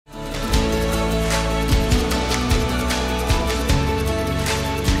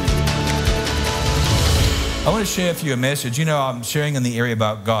want to share with you a message. You know, I'm sharing in the area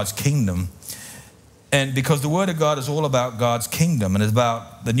about God's kingdom. And because the Word of God is all about God's kingdom, and it's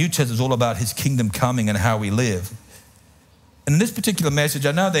about, the New Testament is all about His kingdom coming and how we live. And in this particular message,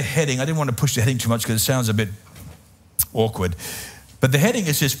 I know the heading, I didn't want to push the heading too much because it sounds a bit awkward. But the heading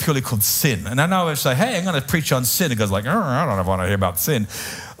is just purely called sin. And I know I say, hey, I'm going to preach on sin. It goes like, I don't want to hear about sin.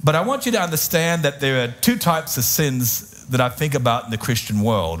 But I want you to understand that there are two types of sins that I think about in the Christian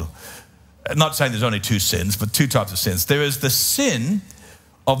world. I'm not saying there's only two sins, but two types of sins. There is the sin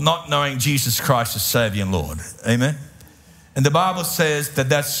of not knowing Jesus Christ as Savior and Lord. Amen? And the Bible says that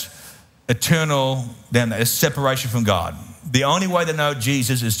that's eternal damnation, it's separation from God. The only way to know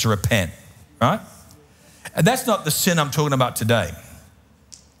Jesus is to repent, right? And that's not the sin I'm talking about today.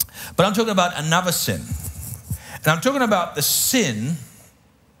 But I'm talking about another sin. And I'm talking about the sin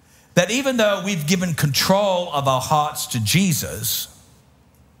that even though we've given control of our hearts to Jesus,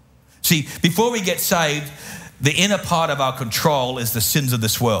 see, before we get saved, the inner part of our control is the sins of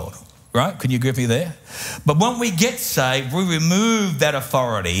this world, right? Can you agree with me there? But when we get saved, we remove that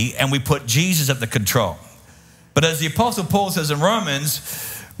authority and we put Jesus at the control. But as the Apostle Paul says in Romans,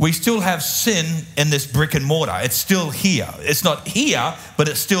 we still have sin in this brick and mortar. It's still here. It's not here, but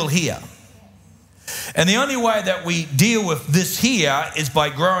it's still here. And the only way that we deal with this here is by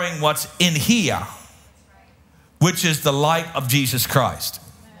growing what's in here, which is the light of Jesus Christ.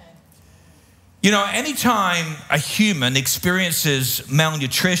 You know, anytime a human experiences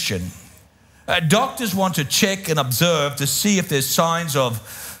malnutrition, doctors want to check and observe to see if there's signs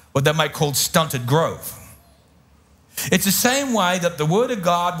of what they might call stunted growth. It's the same way that the Word of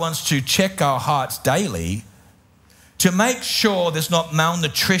God wants to check our hearts daily to make sure there's not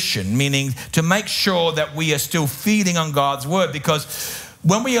malnutrition, meaning to make sure that we are still feeding on God's Word. Because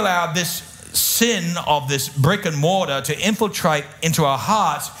when we allow this sin of this brick and mortar to infiltrate into our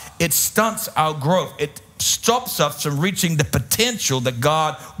hearts, it stunts our growth. It stops us from reaching the potential that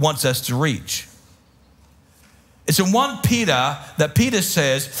God wants us to reach. It's in 1 Peter that Peter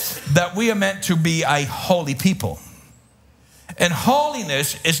says that we are meant to be a holy people. And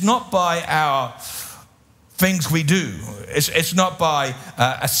holiness is not by our things we do. It's not by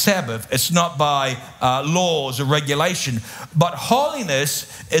a Sabbath. It's not by laws or regulation. But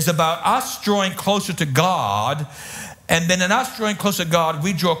holiness is about us drawing closer to God. And then in us drawing closer to God,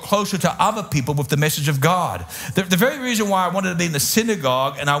 we draw closer to other people with the message of God. The very reason why I wanted to be in the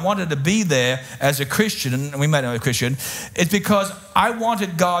synagogue and I wanted to be there as a Christian, and we made him a Christian, is because I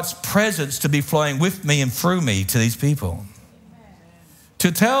wanted God's presence to be flowing with me and through me to these people.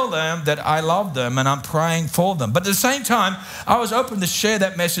 To tell them that I love them and I'm praying for them. But at the same time, I was open to share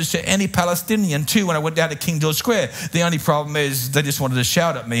that message to any Palestinian too when I went down to King George Square. The only problem is they just wanted to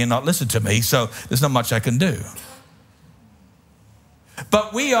shout at me and not listen to me, so there's not much I can do.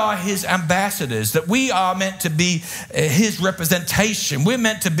 But we are His ambassadors, that we are meant to be His representation. We're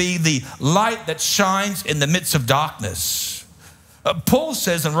meant to be the light that shines in the midst of darkness. Paul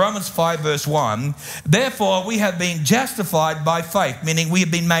says in Romans 5 verse 1, therefore we have been justified by faith, meaning we have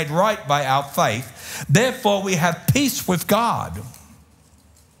been made right by our faith. Therefore we have peace with God.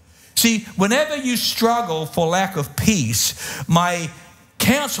 See, whenever you struggle for lack of peace, my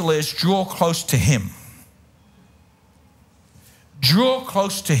counsel is draw close to Him. Draw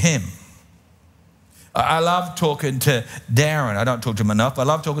close to Him. I love talking to Darren. I don't talk to him enough. I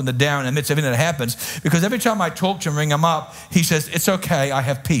love talking to Darren in the midst of everything that happens, because every time I talk to him, ring him up, he says, it's okay, I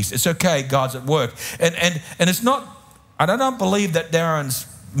have peace. It's okay, God's at work. And it's not, I don't believe that Darren's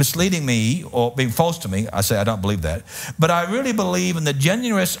misleading me or being false to me. I say I don't believe that. But I really believe in the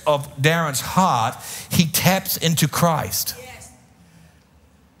genuineness of Darren's heart. He taps into Christ.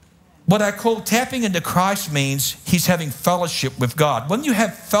 What I call tapping into Christ means he's having fellowship with God. When you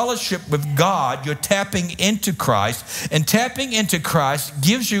have fellowship with God, you're tapping into Christ. And tapping into Christ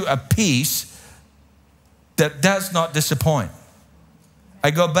gives you a peace that does not disappoint.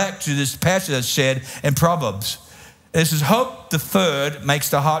 I go back to this passage that's said in Proverbs. It says, hope deferred makes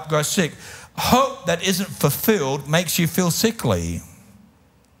the heart grow sick. Hope that isn't fulfilled makes you feel sickly.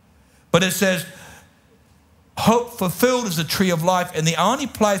 But it says, hope fulfilled is the tree of life, and the only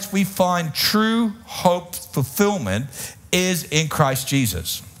place we find true hope fulfillment is in Christ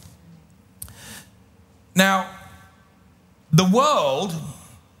Jesus. Now, the world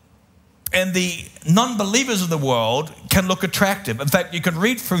and the non-believers of the world can look attractive. In fact, you can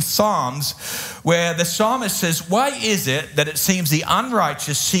read through Psalms where the psalmist says, why is it that it seems the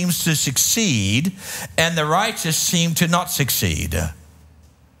unrighteous seems to succeed and the righteous seem to not succeed?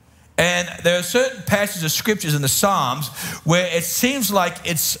 And there are certain passages of scriptures in the Psalms where it seems like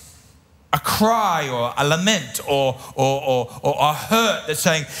it's a cry or a lament or a hurt that's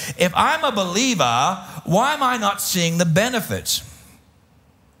saying, if I'm a believer, why am I not seeing the benefits?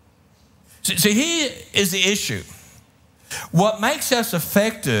 See, here is the issue. What makes us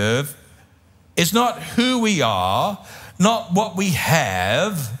effective is not who we are, not what we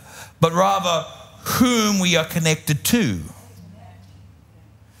have, but rather whom we are connected to.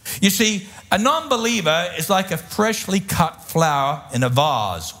 You see, a non-believer is like a freshly cut flower in a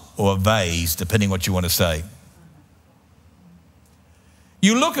vase or a vase, depending what you want to say.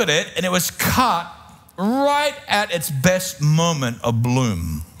 You look at it and it was cut right at its best moment of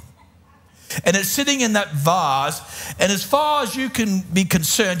bloom. And it's sitting in that vase, and as far as you can be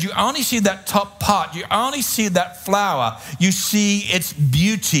concerned, you only see that top part. You only see that flower. You see its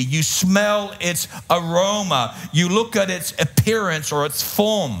beauty. You smell its aroma. You look at its appearance or its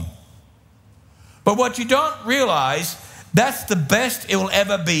form. But what you don't realize, that's the best it will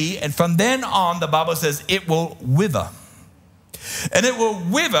ever be. And from then on, the Bible says it will wither. And it will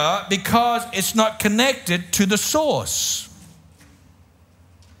wither because it's not connected to the source.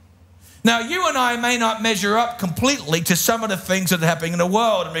 Now, you and I may not measure up completely to some of the things that are happening in the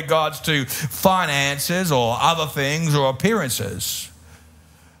world in regards to finances or other things or appearances.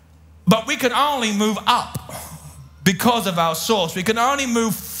 But we can only move up because of our source. We can only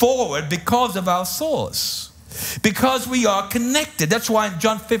move forward because of our source. Because we are connected. That's why in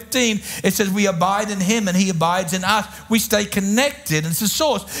John 15, it says we abide in him and he abides in us. We stay connected. It's the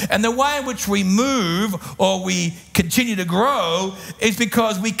source. And the way in which we move or we continue to grow is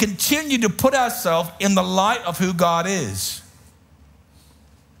because we continue to put ourselves in the light of who God is.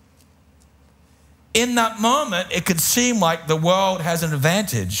 In that moment, it could seem like the world has an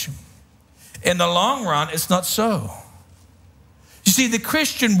advantage. In the long run, it's not so. You see, the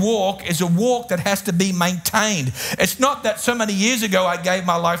Christian walk is a walk that has to be maintained. It's not that so many years ago I gave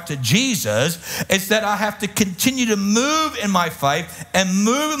my life to Jesus. It's that I have to continue to move in my faith and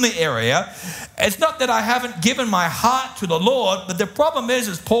move in the area. It's not that I haven't given my heart to the Lord, but the problem is,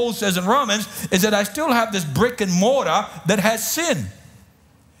 as Paul says in Romans, is that I still have this brick and mortar that has sin.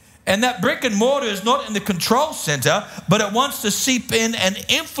 And that brick and mortar is not in the control center, but it wants to seep in and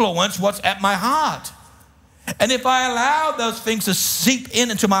influence what's at my heart. And if I allow those things to seep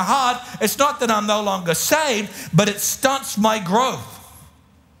into my heart, it's not that I'm no longer saved, but it stunts my growth.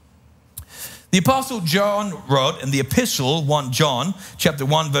 The Apostle John wrote in the epistle, 1 John, chapter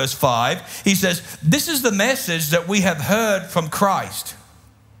 1, verse 5, he says, this is the message that we have heard from Christ.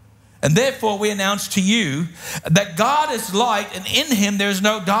 And therefore we announce to you that God is light and in him there is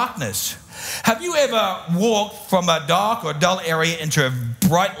no darkness. Have you ever walked from a dark or dull area into a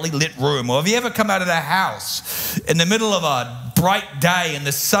brightly lit room? Or have you ever come out of the house in the middle of a bright day and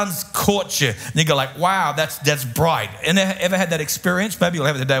the sun's caught you and you go like, wow, that's bright. And ever had that experience? Maybe you'll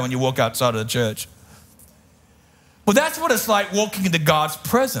have it today when you walk outside of the church. Well, that's what it's like walking into God's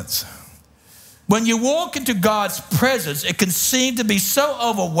presence. When you walk into God's presence, it can seem to be so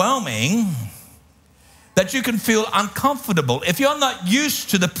overwhelming that you can feel uncomfortable. If you're not used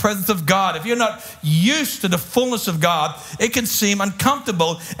to the presence of God, if you're not used to the fullness of God, it can seem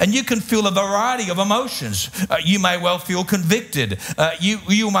uncomfortable and you can feel a variety of emotions. You may well feel convicted.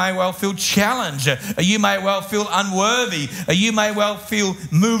 You may well feel challenged. You may well feel unworthy. You may well feel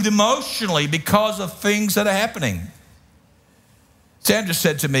moved emotionally because of things that are happening. Sandra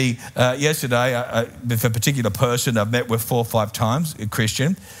said to me yesterday, with a particular person I've met with 4 or 5 times, a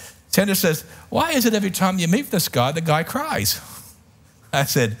Christian, Sandra says, why is it every time you meet this guy, the guy cries? I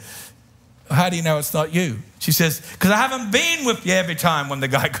said, how do you know it's not you? She says, because I haven't been with you every time when the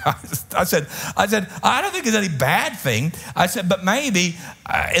guy cries. I said, I don't think it's any bad thing. I said, but maybe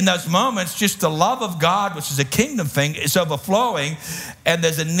in those moments, just the love of God, which is a kingdom thing, is overflowing. And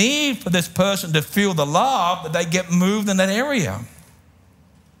there's a need for this person to feel the love that they get moved in that area.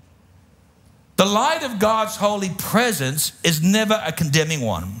 The light of God's holy presence is never a condemning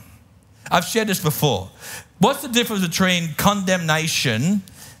one. I've shared this before. What's the difference between condemnation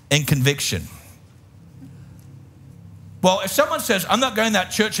and conviction? Well, if someone says, I'm not going to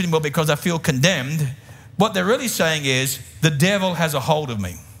that church anymore because I feel condemned, what they're really saying is, the devil has a hold of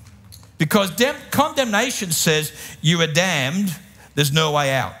me. Because condemnation says, you are damned, there's no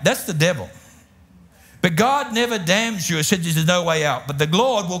way out. That's the devil. But God never damns you or says there's no way out, but the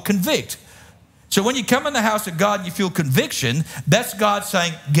Lord will convict. So when you come in the house of God and you feel conviction, that's God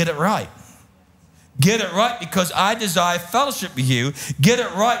saying, get it right. Get it right because I desire fellowship with you. Get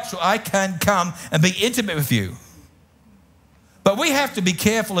it right so I can come and be intimate with you. But we have to be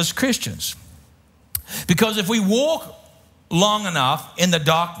careful as Christians. Because if we walk long enough in the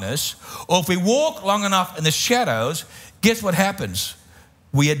darkness, or if we walk long enough in the shadows, guess what happens?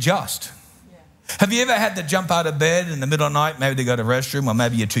 We adjust. Have you ever had to jump out of bed in the middle of the night, maybe to go to the restroom, or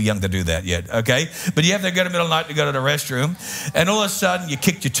maybe you're too young to do that yet, okay? But you have to go to the middle of the night to go to the restroom, and all of a sudden you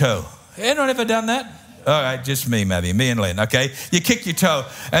kicked your toe. Anyone ever done that? All right, just me maybe, me and Lynn, okay? You kick your toe,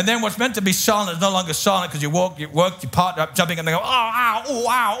 and then what's meant to be silent is no longer silent because you woke your partner up jumping and they go, oh, ow, oh,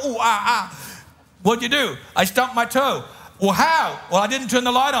 ow, oh, ow, ow. What'd you do? I stumped my toe. Well, how? Well, I didn't turn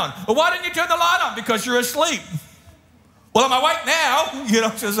the light on. Well, why didn't you turn the light on? Because you're asleep. Well, I'm awake now, you know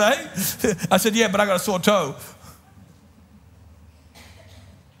what I'm saying? I said, yeah, but I got a sore toe.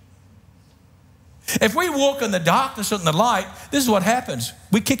 If we walk in the darkness and the light, this is what happens.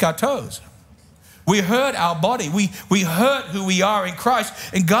 We kick our toes. We hurt our body. We hurt who we are in Christ.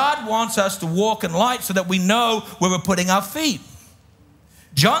 And God wants us to walk in light so that we know where we're putting our feet.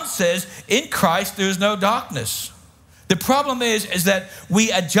 John says, in Christ there is no darkness. The problem is that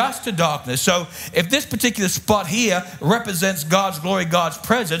we adjust to darkness. So if this particular spot here represents God's glory, God's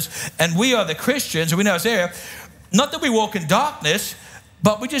presence, and we are the Christians, and we know it's there, not that we walk in darkness,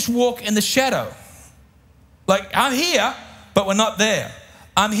 but we just walk in the shadow. Like, I'm here, but we're not there.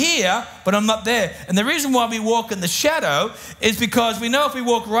 I'm here, but I'm not there. And the reason why we walk in the shadow is because we know if we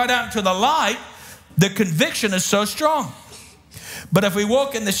walk right out into the light, the conviction is so strong. But if we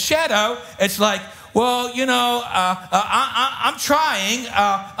walk in the shadow, it's like, well, you know, I'm trying.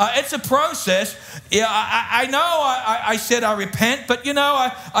 It's a process. Yeah, I know I said I repent, but, you know,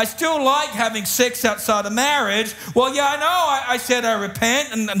 I still like having sex outside of marriage. Well, yeah, I know I said I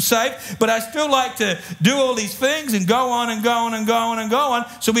repent and I'm saved, but I still like to do all these things and go on and go on and go on and go on.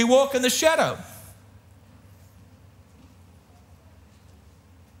 So we walk in the shadow.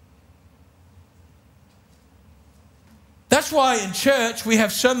 That's why in church we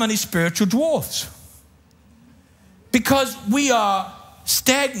have so many spiritual dwarfs. Because we are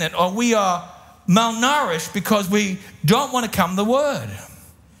stagnant or we are malnourished because we don't want to come to the Word.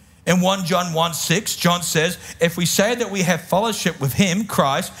 In 1 John 1:6, John says, if we say that we have fellowship with Him,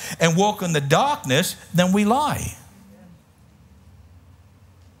 Christ, and walk in the darkness, then we lie.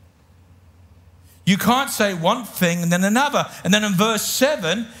 You can't say one thing and then another. And then in verse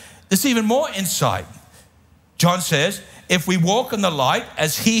 7, there's even more insight. John says, if we walk in the light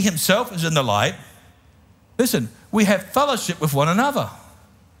as He Himself is in the light, listen, we have fellowship with one another.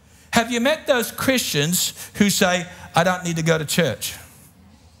 Have you met those Christians who say, I don't need to go to church?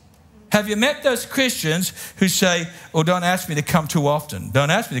 Have you met those Christians who say, oh, don't ask me to come too often. Don't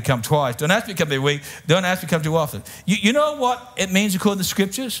ask me to come twice. Don't ask me to come every week. Don't ask me to come too often. You know what it means according to the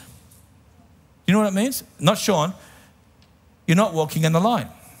Scriptures? You know what it means? Not Shaun. You're not walking in the light.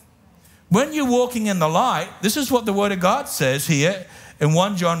 When you're walking in the light, this is what the Word of God says here in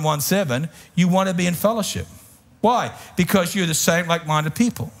 1 John 1:7, you want to be in fellowship. Why? Because you're the same like-minded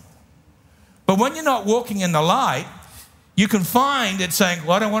people. But when you're not walking in the light, you can find it saying,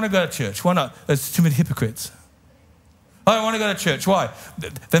 well, I don't want to go to church. Why not? There's too many hypocrites. I don't want to go to church. Why?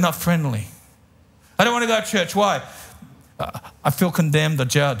 They're not friendly. I don't want to go to church. Why? I feel condemned or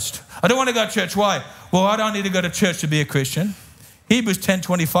judged. I don't want to go to church. Why? Well, I don't need to go to church to be a Christian. Hebrews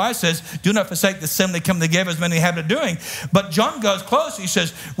 10:25 says, do not forsake the assembly, come together as many have been doing. But John goes closer. He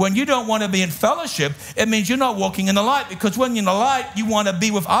says, when you don't want to be in fellowship, it means you're not walking in the light. Because when you're in the light, you want to be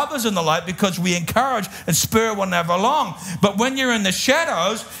with others in the light because we encourage and spur one another along. But when you're in the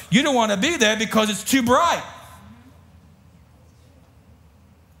shadows, you don't want to be there because it's too bright.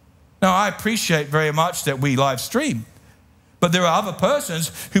 Now, I appreciate very much that we live stream. But there are other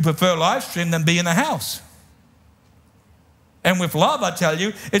persons who prefer live stream than be in the house. And with love, I tell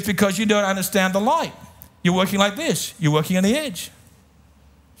you, it's because you don't understand the light. You're working like this. You're working on the edge.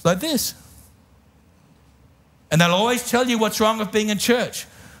 It's like this. And they'll always tell you what's wrong with being in church.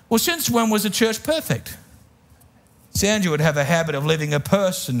 Well, since when was the church perfect? Sandra would have a habit of leaving a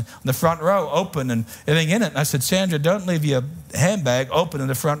purse in the front row open and everything in it. And I said, Sandra, don't leave your handbag open in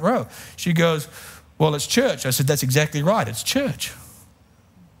the front row. She goes, well, it's church. I said, that's exactly right. It's church.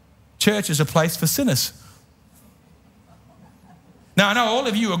 Church is a place for sinners. Now, I know all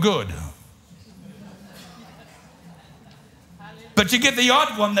of you are good. But you get the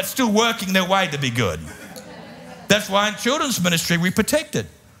odd one that's still working their way to be good. That's why in children's ministry, we protect it.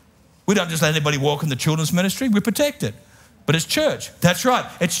 We don't just let anybody walk in the children's ministry. We protect it. But it's church. That's right.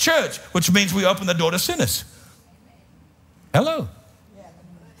 It's church, which means we open the door to sinners. Hello.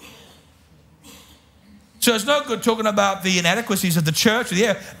 So it's no good talking about the inadequacies of the church.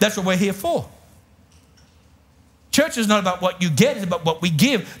 Yeah, that's what we're here for. Church is not about what you get, it's about what we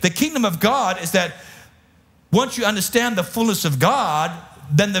give. The kingdom of God is that once you understand the fullness of God,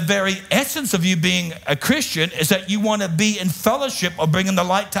 then the very essence of you being a Christian is that you want to be in fellowship or bringing the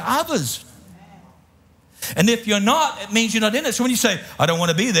light to others. And if you're not, it means you're not in it. So when you say, I don't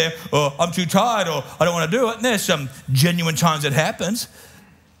want to be there, or I'm too tired, or I don't want to do it, and there's some genuine times it happens.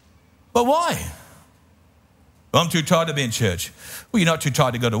 But why? Well, I'm too tired to be in church. Well, you're not too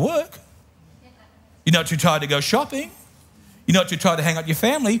tired to go to work. You're not too tired to go shopping. You're not too tired to hang out with your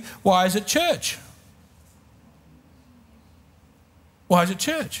family. Why is it church? Why is it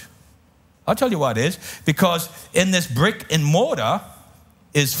church? I'll tell you why it is. Because in this brick and mortar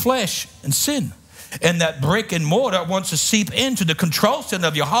is flesh and sin. And that brick and mortar wants to seep into the control center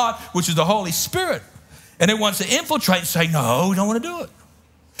of your heart, which is the Holy Spirit. And it wants to infiltrate and say, no, we don't want to do it.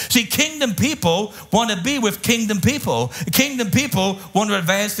 See, kingdom people want to be with kingdom people. Kingdom people want to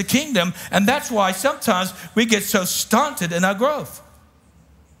advance the kingdom. And that's why sometimes we get so stunted in our growth.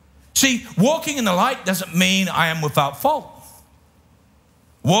 See, walking in the light doesn't mean I am without fault.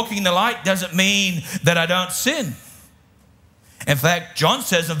 Walking in the light doesn't mean that I don't sin. In fact, John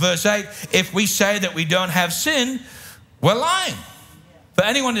says in verse 8, if we say that we don't have sin, we're lying. For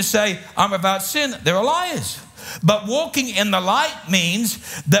anyone to say, I'm without sin, they're liars. But walking in the light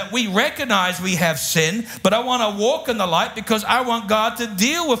means that we recognize we have sin, but I want to walk in the light because I want God to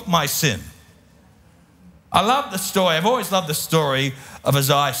deal with my sin. I love the story. I've always loved the story of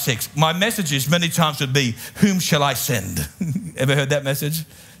Isaiah 6. My messages many times would be, whom shall I send? Ever heard that message?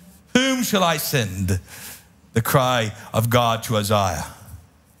 Whom shall I send? The cry of God to Isaiah.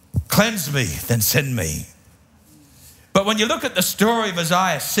 Cleanse me, then send me. But when you look at the story of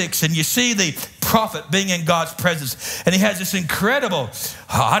Isaiah 6 and you see the prophet being in God's presence and he has this incredible,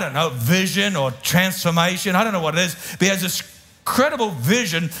 I don't know, vision or transformation, I don't know what it is, but he has this incredible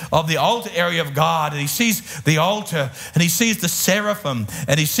vision of the altar area of God, and he sees the altar and he sees the seraphim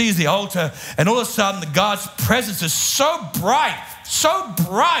and he sees the altar, and all of a sudden God's presence is so bright,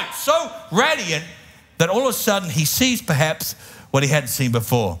 so radiant that all of a sudden he sees perhaps what he hadn't seen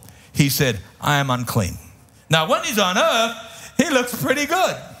before. He said, I am unclean. Now, when he's on earth, he looks pretty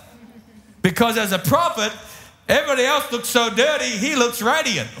good. Because as a prophet, everybody else looks so dirty, he looks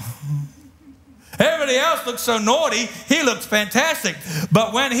radiant. Everybody else looks so naughty, he looks fantastic.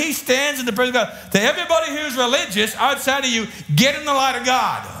 But when he stands in the presence of God, to everybody who's religious, I would say to you, get in the light of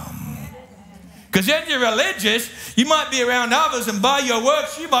God. Because when you're religious, you might be around others, and by your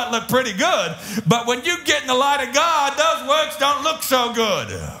works, you might look pretty good. But when you get in the light of God, those works don't look so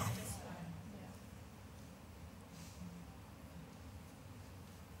good.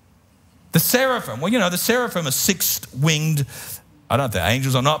 The seraphim, well, you know, the seraphim are six-winged, I don't know if they're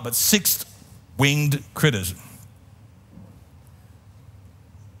angels or not, but six-winged critters.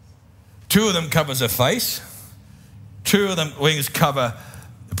 Two of them covers their face. Two of them wings cover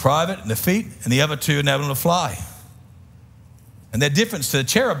the private and the feet, and the other two enable them to fly. And they're different to the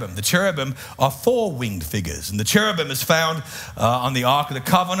cherubim. The cherubim are four-winged figures, and the cherubim is found on the Ark of the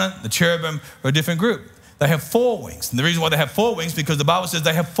Covenant. The cherubim are a different group. They have four wings. And the reason why they have four wings is because the Bible says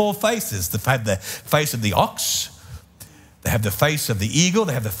they have four faces. They have the face of the ox, they have the face of the eagle,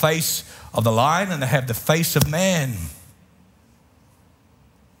 they have the face of the lion, and they have the face of man.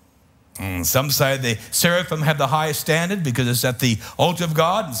 Some say the seraphim have the highest standard because it's at the altar of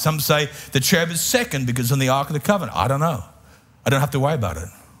God, and some say the cherub is second because it's on the Ark of the Covenant. I don't know. I don't have to worry about it.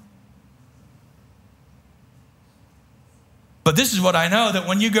 But this is what I know, that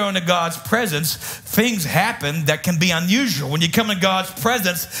when you go into God's presence, things happen that can be unusual. When you come in God's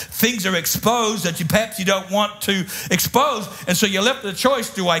presence, things are exposed that perhaps you don't want to expose. And so you're left with a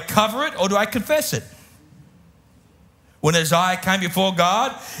choice, do I cover it or do I confess it? When Isaiah came before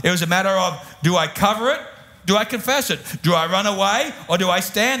God, it was a matter of, do I cover it? Do I confess it? Do I run away or do I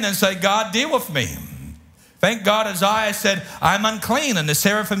stand and say, God, deal with me? Thank God Isaiah said, I'm unclean. And the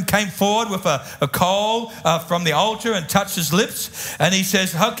seraphim came forward with a coal from the altar and touched his lips. And he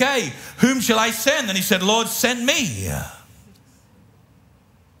says, okay, whom shall I send? And he said, Lord, send me.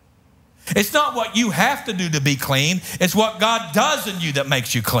 It's not what you have to do to be clean. It's what God does in you that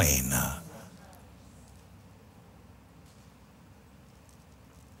makes you clean.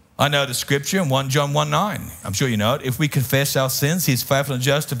 I know the scripture in 1 John 1:9. I'm sure you know it. If we confess our sins, he is faithful and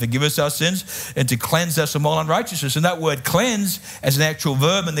just to forgive us our sins and to cleanse us from all unrighteousness. And that word cleanse as an actual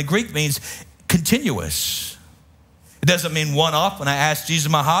verb in the Greek means continuous. It doesn't mean one-off when I ask Jesus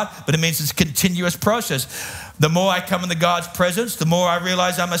in my heart, but it means it's a continuous process. The more I come into God's presence, the more I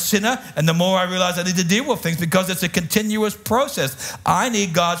realize I'm a sinner, and the more I realize I need to deal with things because it's a continuous process. I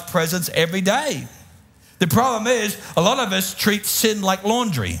need God's presence every day. The problem is a lot of us treat sin like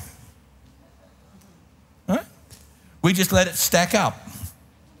laundry. Right? We just let it stack up.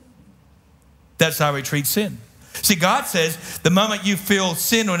 That's how we treat sin. See, God says the moment you feel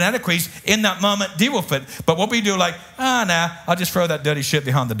sin or inadequacy, in that moment, deal with it. But what we do, like, nah, I'll just throw that dirty shirt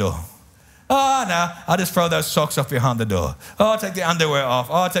behind the door. Oh, no, I'll just throw those socks off behind the door. Oh, I'll take the underwear off.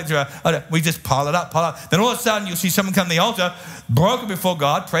 Oh, I'll take the... We just pile it up, pile it up. Then all of a sudden, you'll see someone come to the altar, broken before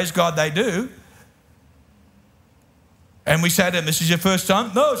God. Praise God, they do. And we say to them, this is your first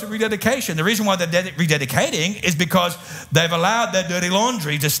time? No, it's a rededication. The reason why they're rededicating is because they've allowed their dirty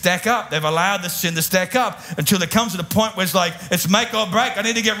laundry to stack up. They've allowed the sin to stack up until there comes to the point where it's like, it's make or break. I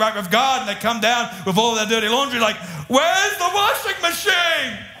need to get right with God. And they come down with all their dirty laundry like, where's the washing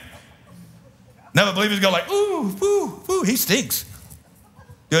machine? Never believers go like, ooh, ooh, ooh, he stinks.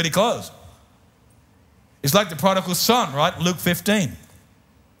 Dirty clothes. It's like the prodigal son, right? Luke 15.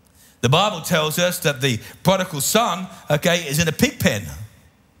 The Bible tells us that the prodigal son, okay, is in a pig pen.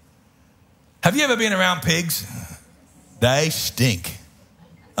 Have you ever been around pigs? They stink.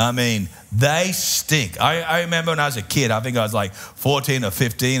 I mean, they stink. I remember when I was a kid, I think I was like 14 or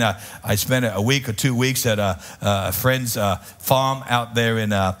 15, I spent a week or 2 weeks at a friend's farm out there in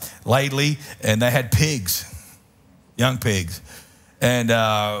Laidley, and they had pigs, young pigs. And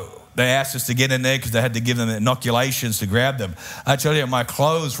they asked us to get in there because they had to give them inoculations to grab them. I tell you, my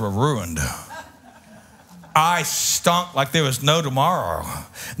clothes were ruined. I stunk like there was no tomorrow.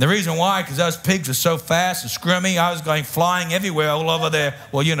 And the reason why, because those pigs were so fast and scrimmy, I was going flying everywhere all over there.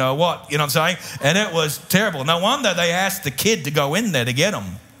 Well, you know what? You know what I'm saying? And it was terrible. No wonder they asked the kid to go in there to get them.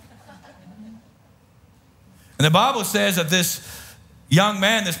 And the Bible says that this young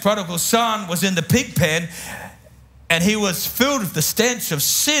man, this prodigal son, was in the pig pen, and he was filled with the stench of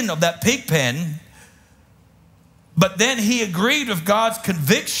sin of that pig pen. But then he agreed with God's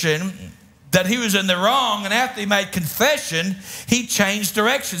conviction that he was in the wrong, and after he made confession, he changed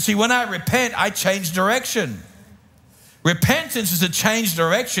direction. See, when I repent, I change direction. Repentance is a change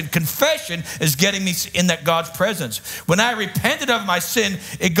direction. Confession is getting me in that God's presence. When I repented of my sin,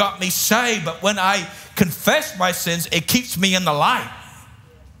 it got me saved. But when I confess my sins, it keeps me in the light.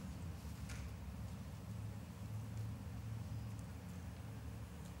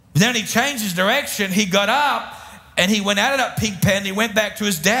 Then he changed his direction. He got up and he went out of that pig pen. He went back to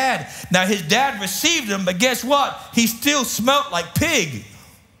his dad. Now his dad received him, but guess what? He still smelt like pig.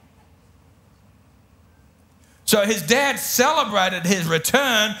 So his dad celebrated his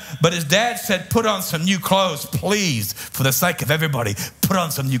return, but his dad said, put on some new clothes, please, for the sake of everybody, put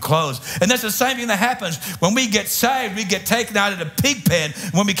on some new clothes. And that's the same thing that happens when we get saved. We get taken out of the pig pen.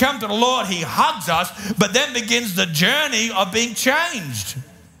 When we come to the Lord, he hugs us, but then begins the journey of being changed.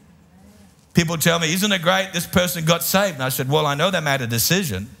 People tell me, isn't it great this person got saved? And I said, well, I know they made a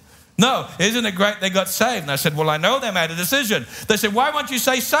decision. No, isn't it great they got saved? And I said, well, I know they made a decision. They said, why won't you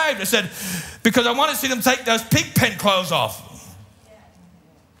say saved? I said, because I want to see them take those pig pen clothes off.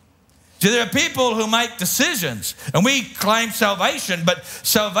 See, there are people who make decisions, and we claim salvation, but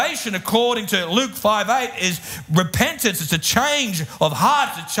salvation, according to Luke 5:8, is repentance. It's a change of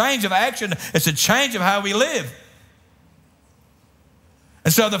heart. It's a change of action. It's a change of how we live.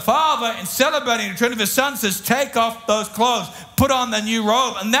 And so the father, in celebrating the return of his son, says, take off those clothes, put on the new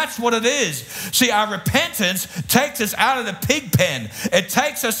robe. And that's what it is. See, our repentance takes us out of the pig pen. It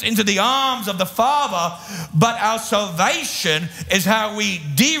takes us into the arms of the Father. But our salvation is how we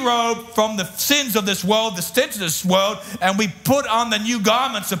derobe from the sins of this world, the stench of this world, and we put on the new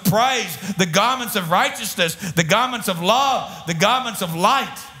garments of praise, the garments of righteousness, the garments of love, the garments of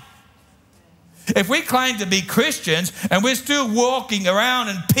light. If we claim to be Christians and we're still walking around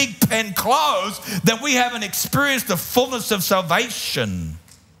in pig pen clothes, then we haven't experienced the fullness of salvation.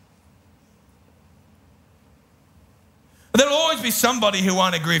 There'll always be somebody who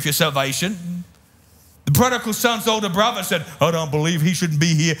won't agree with your salvation. The prodigal son's older brother said, I don't believe he shouldn't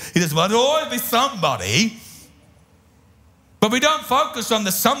be here. He doesn't. There'll always be somebody. But we don't focus on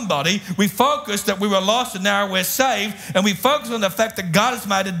the somebody. We focus that we were lost and now we're saved. And we focus on the fact that God has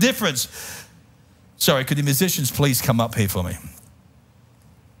made a difference. Sorry, could the musicians please come up here for me?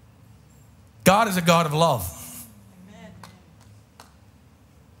 God is a God of love. Amen.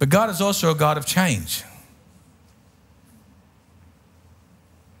 But God is also a God of change.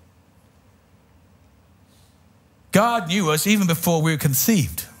 God knew us even before we were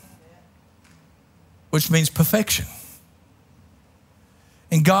conceived, which means perfection.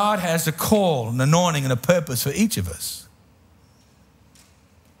 And God has a call, an anointing, and a purpose for each of us.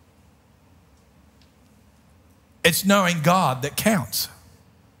 It's knowing God that counts.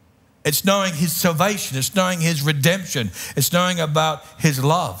 It's knowing his salvation. It's knowing his redemption. It's knowing about his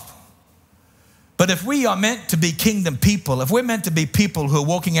love. But if we are meant to be kingdom people, if we're meant to be people who are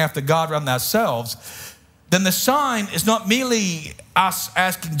walking after God around ourselves, then the sign is not merely us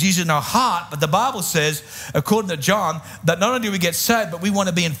asking Jesus in our heart, but the Bible says, according to John, that not only do we get saved, but we want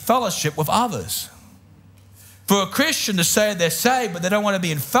to be in fellowship with others. For a Christian to say they're saved but they don't want to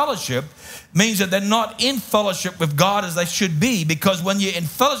be in fellowship means that they're not in fellowship with God as they should be, because when you're in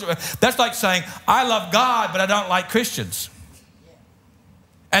fellowship, that's like saying, I love God but I don't like Christians.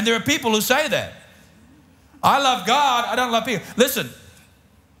 And there are people who say that. I love God, I don't love people. Listen,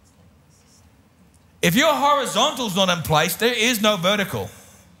 if your horizontal's not in place, there is no vertical.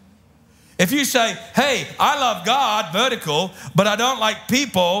 If you say, hey, I love God, vertical, but I don't like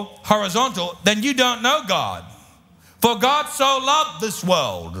people, horizontal, then you don't know God. For God so loved this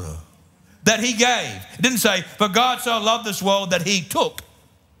world that he gave. It didn't say, for God so loved this world that he took.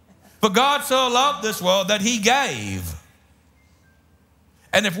 For God so loved this world that he gave.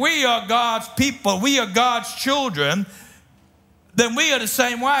 And if we are God's people, we are God's children, then we are the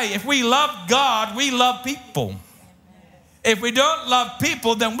same way. If we love God, we love people. If we don't love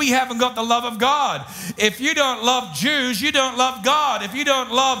people, then we haven't got the love of God. If you don't love Jews, you don't love God. If you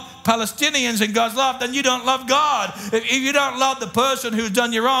don't love Palestinians and God's love, then you don't love God. If you don't love the person who's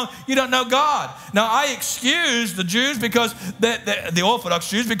done you wrong, you don't know God. Now, I excuse the Jews because the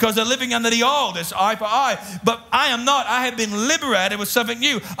Orthodox Jews, because they're living under the old. It's eye for eye. But I am not. I have been liberated with something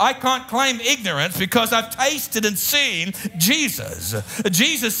new. I can't claim ignorance because I've tasted and seen Jesus.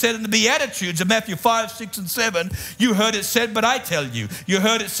 Jesus said in the Beatitudes of Matthew 5, 6, and 7, you heard it said, but I tell you. You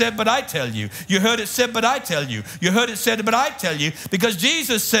heard it said, but I tell you. You heard it said, but I tell you. You heard it said, but I tell you. Because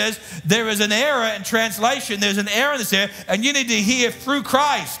Jesus says there is an error in translation. There's an error in this here, and you need to hear through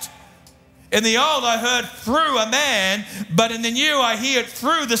Christ. In the old, I heard through a man, but in the new, I hear it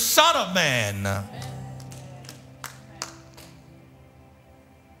through the Son of Man.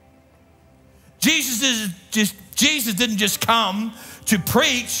 Jesus didn't just come to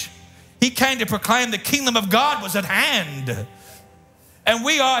preach. He came to proclaim the kingdom of God was at hand. And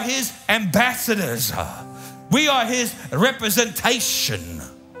we are his ambassadors. We are his representation.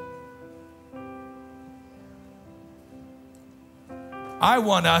 I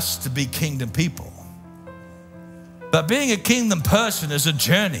want us to be kingdom people. But being a kingdom person is a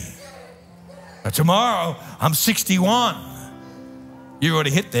journey. Now, tomorrow, I'm 61. You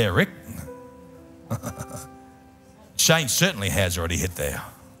already hit there, Rick. Shane certainly has already hit there.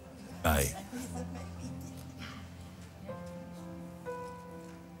 Hey.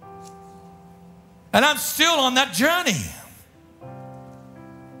 And I'm still on that journey.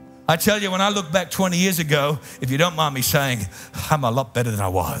 I tell you, when I look back 20 years ago, if you don't mind me saying, I'm a lot better than I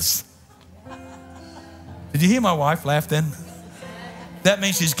was. Did you hear my wife laugh then? That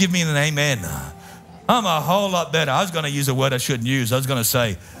means she's giving me an amen. I'm a whole lot better. I was going to use a word I shouldn't use. I was going to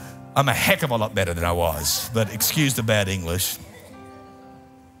say, I'm a heck of a lot better than I was. But excuse the bad English.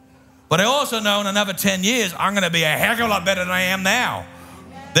 But I also know in another 10 years, I'm going to be a heck of a lot better than I am now.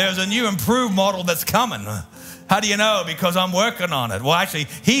 There's a new improved model that's coming. How do you know? Because I'm working on it. Well, actually,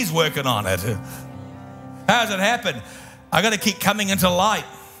 he's working on it. How does it happen? I got to keep coming into light.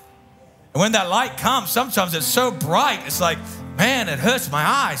 And when that light comes, sometimes it's so bright, it's like, man, it hurts my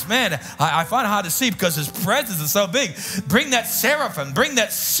eyes. Man, I find it hard to see because his presence is so big. Bring that seraphim, bring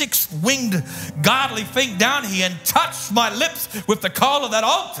that six-winged godly thing down here and touch my lips with the coal of that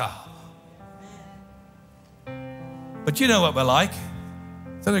altar. But you know what we're like.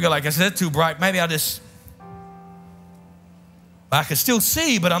 Some people go like, I said, it's too bright. Maybe I can still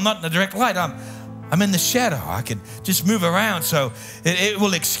see, but I'm not in the direct light. I'm in the shadow. I can just move around. So it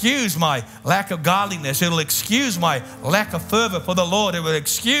will excuse my lack of godliness. It will excuse my lack of fervor for the Lord. It will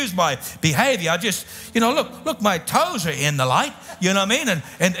excuse my behavior. I just, look, my toes are in the light. You know what I mean?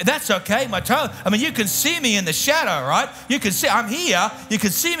 And that's okay. My toes, you can see me in the shadow, right? You can see, I'm here. You can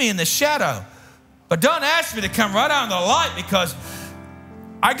see me in the shadow. But don't ask me to come right out in the light, because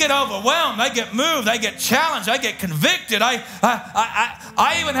I get overwhelmed, I get moved, I get challenged, I get convicted. I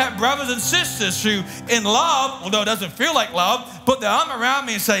even have brothers and sisters who, in love, although it doesn't feel like love, put their arm around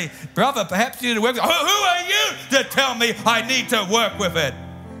me and say, brother, perhaps you need to work with it. Who are you to tell me I need to work with it?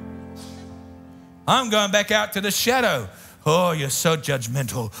 I'm going back out to the shadow. Oh, you're so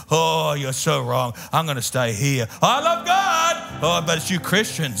judgmental. Oh, you're so wrong. I'm going to stay here. I love God. Oh, but it's you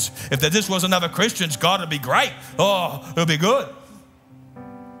Christians. If this was another Christians, God would be great. Oh, it would be good.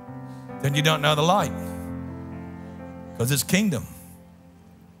 Then you don't know the light. Because it's kingdom.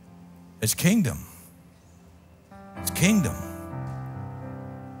 It's kingdom. It's kingdom.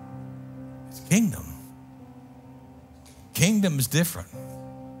 It's kingdom. Kingdom is different.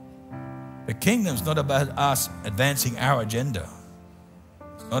 The kingdom's not about us advancing our agenda.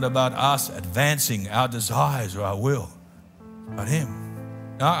 It's not about us advancing our desires or our will. It's about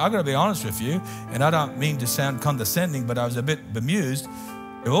him. Now, I've got to be honest with you, and I don't mean to sound condescending, but I was a bit bemused.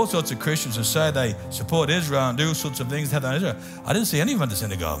 There are all sorts of Christians who say they support Israel and do sorts of things that have done Israel. I didn't see any of them in the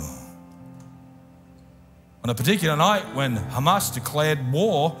synagogue. on a particular night when Hamas declared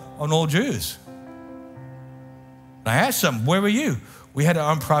war on all Jews. And I asked them, where were you? We had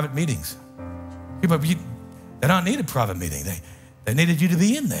our own private meetings. People, they don't need a private meeting. They needed you to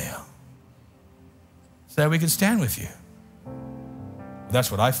be in there so we could stand with you.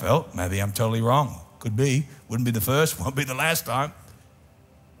 That's what I felt. Maybe I'm totally wrong. Could be. Wouldn't be the first, won't be the last time.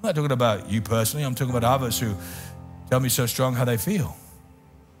 I'm not talking about you personally. I'm talking about others who tell me so strong how they feel.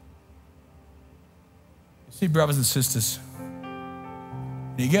 You see, brothers and sisters,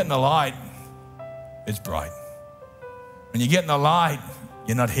 when you get in the light, it's bright. When you get in the light,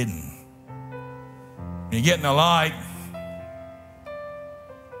 you're not hidden. When you get in the light,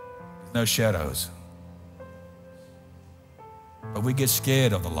 there's no shadows. But we get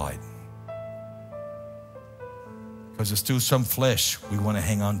scared of the light because there's still some flesh we want to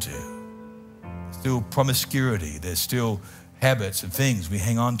hang on to. There's still promiscuity. There's still habits and things we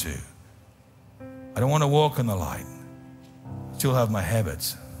hang on to. I don't want to walk in the light. I still have my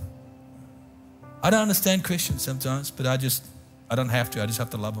habits. I don't understand Christians sometimes, but I don't have to. I just have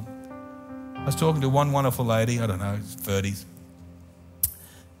to love them. I was talking to one wonderful lady, I don't know, 30s.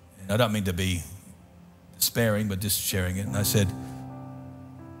 And I don't mean to be despairing, but just sharing it. And I said,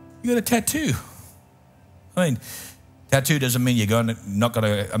 you got a tattoo. I mean, tattoo doesn't mean not going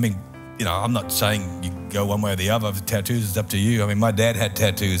to, I mean, you know, I'm not saying you go one way or the other. If tattoos, it's up to you. I mean, my dad had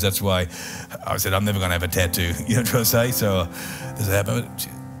tattoos. That's why I said, I'm never going to have a tattoo. You know what I'm trying to say? So does it happen?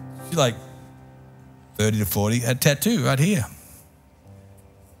 She's like 30 to 40, had a tattoo right here.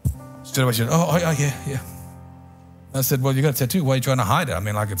 Straight away she said, oh, yeah. I said, well, you got a tattoo. Why are you trying to hide it? I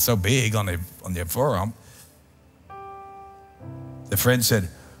mean, like it's so big on their forearm. The friend said,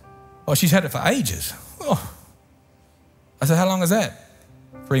 oh, she's had it for ages. Oh. I said, how long is that?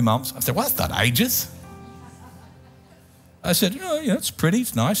 3 months. I said, well, that's not ages. I said, oh, yeah, it's pretty,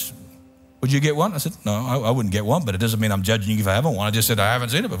 it's nice. Would you get one? I said, no, I wouldn't get one, but it doesn't mean I'm judging you if I haven't one. I just said, I haven't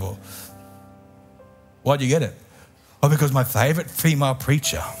seen it before. Why'd you get it? Oh, because my favorite female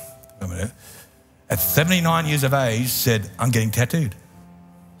preacher, at 79 years of age, said, I'm getting tattooed.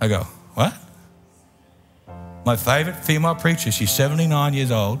 I go, what? My favorite female preacher, she's 79 years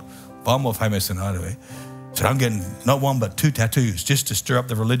old, far more famous than I do, said, I'm getting not one but 2 tattoos just to stir up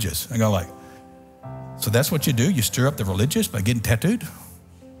the religious. I go like, so that's what you do? You stir up the religious by getting tattooed?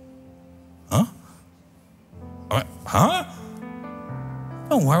 Huh? Huh?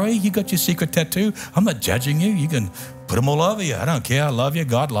 Don't worry, you got your secret tattoo. I'm not judging you. You can put them all over you. I don't care. I love you.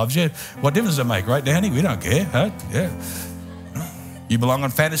 God loves you. What difference does it make, right, Danny? We don't care. Huh? Yeah. You belong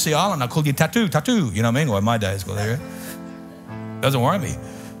on Fantasy Island. I'll call you Tattoo. You know what I mean? Well, my days go there. Doesn't worry me.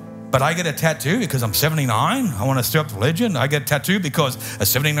 But I get a tattoo because I'm 79. I want to stir up religion. I get a tattoo because a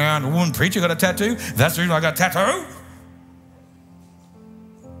 79-year-old woman preacher got a tattoo. That's the reason I got a tattoo.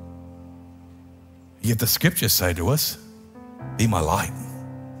 Yet the scriptures say to us, be my light.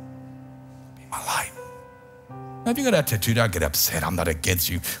 Be my light. Now, if you got a tattoo, don't get upset. I'm not against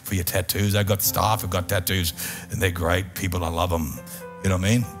you for your tattoos. I got staff who got tattoos, and they're great people. I love them. You know what I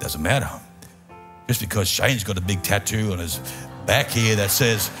mean? Doesn't matter. Just because Shane's got a big tattoo on his back here that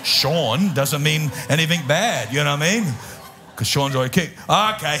says Shaun doesn't mean anything bad. You know what I mean? Because Shaun's already kicked.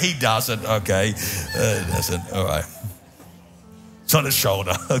 Okay, he doesn't. Okay, doesn't. All right. It's on his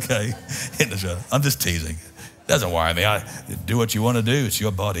shoulder. Okay, in the shoulder. I'm just teasing. Doesn't worry me. Do what you want to do. It's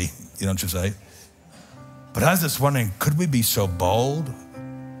your body. You know what I'm saying? But I was just wondering, could we be so bold,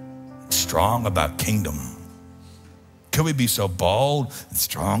 strong about kingdom? Could we be so bold and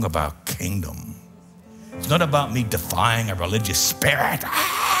strong about kingdom? It's not about me defying a religious spirit.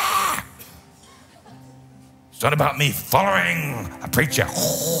 It's not about me following a preacher.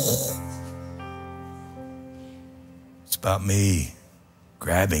 It's about me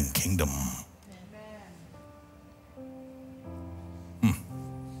grabbing kingdom.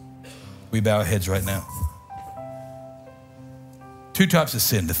 We bow our heads right now. 2 types of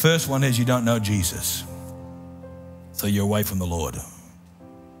sin. The first one is you don't know Jesus, so you're away from the Lord.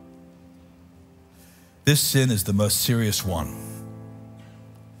 This sin is the most serious one,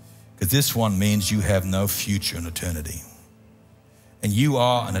 because this one means you have no future in eternity. And you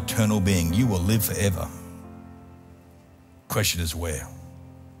are an eternal being. You will live forever. Question is where?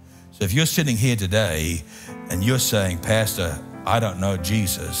 So if you're sitting here today and you're saying, Pastor, I don't know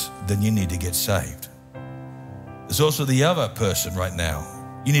Jesus, then you need to get saved. There's also the other person right now.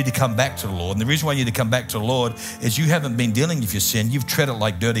 You need to come back to the Lord. And the reason why you need to come back to the Lord is you haven't been dealing with your sin. You've treated it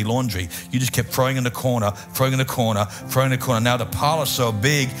like dirty laundry. You just kept throwing in the corner, throwing in the corner, throwing in the corner. Now the pile is so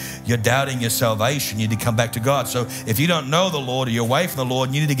big, you're doubting your salvation. You need to come back to God. So if you don't know the Lord or you're away from the Lord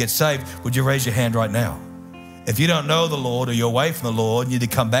and you need to get saved, would you raise your hand right now? If you don't know the Lord or you're away from the Lord and you need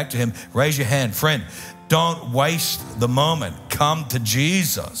to come back to him, raise your hand. Friend, Don't waste the moment. Come to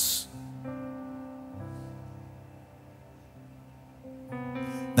Jesus.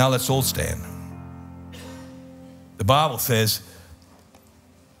 Now let's all stand. The Bible says,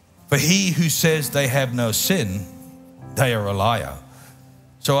 for he who says they have no sin, they are a liar.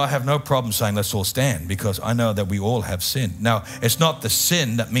 So I have no problem saying let's all stand, because I know that we all have sin. Now, it's not the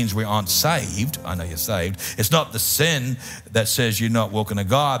sin that means we aren't saved. I know you're saved. It's not the sin that says you're not walking to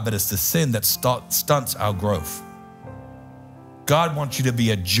God, but it's the sin that stunts our growth. God wants you to be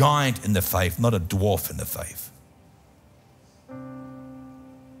a giant in the faith, not a dwarf in the faith.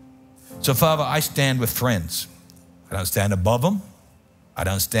 So, Father, I stand with friends. I don't stand above them. I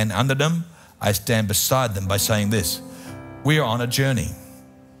don't stand under them. I stand beside them by saying this: we are on a journey,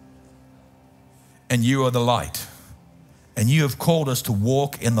 and you are the light, and you have called us to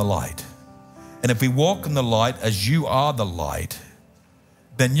walk in the light. And if we walk in the light as you are the light,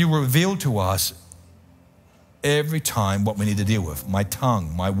 then you reveal to us every time what we need to deal with. My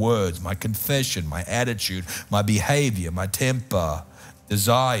tongue, my words, my confession, my attitude, my behavior, my temper,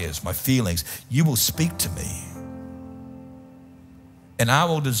 desires, my feelings. You will speak to me. And I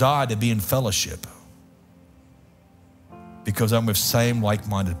will desire to be in fellowship because I'm with same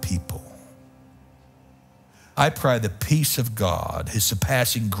like-minded people. I pray the peace of God, his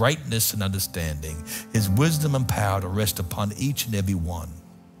surpassing greatness and understanding, his wisdom and power to rest upon each and every one.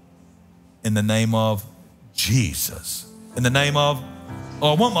 In the name of Jesus. In the name of,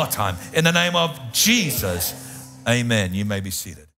 one more time. In the name of Jesus. Amen. You may be seated.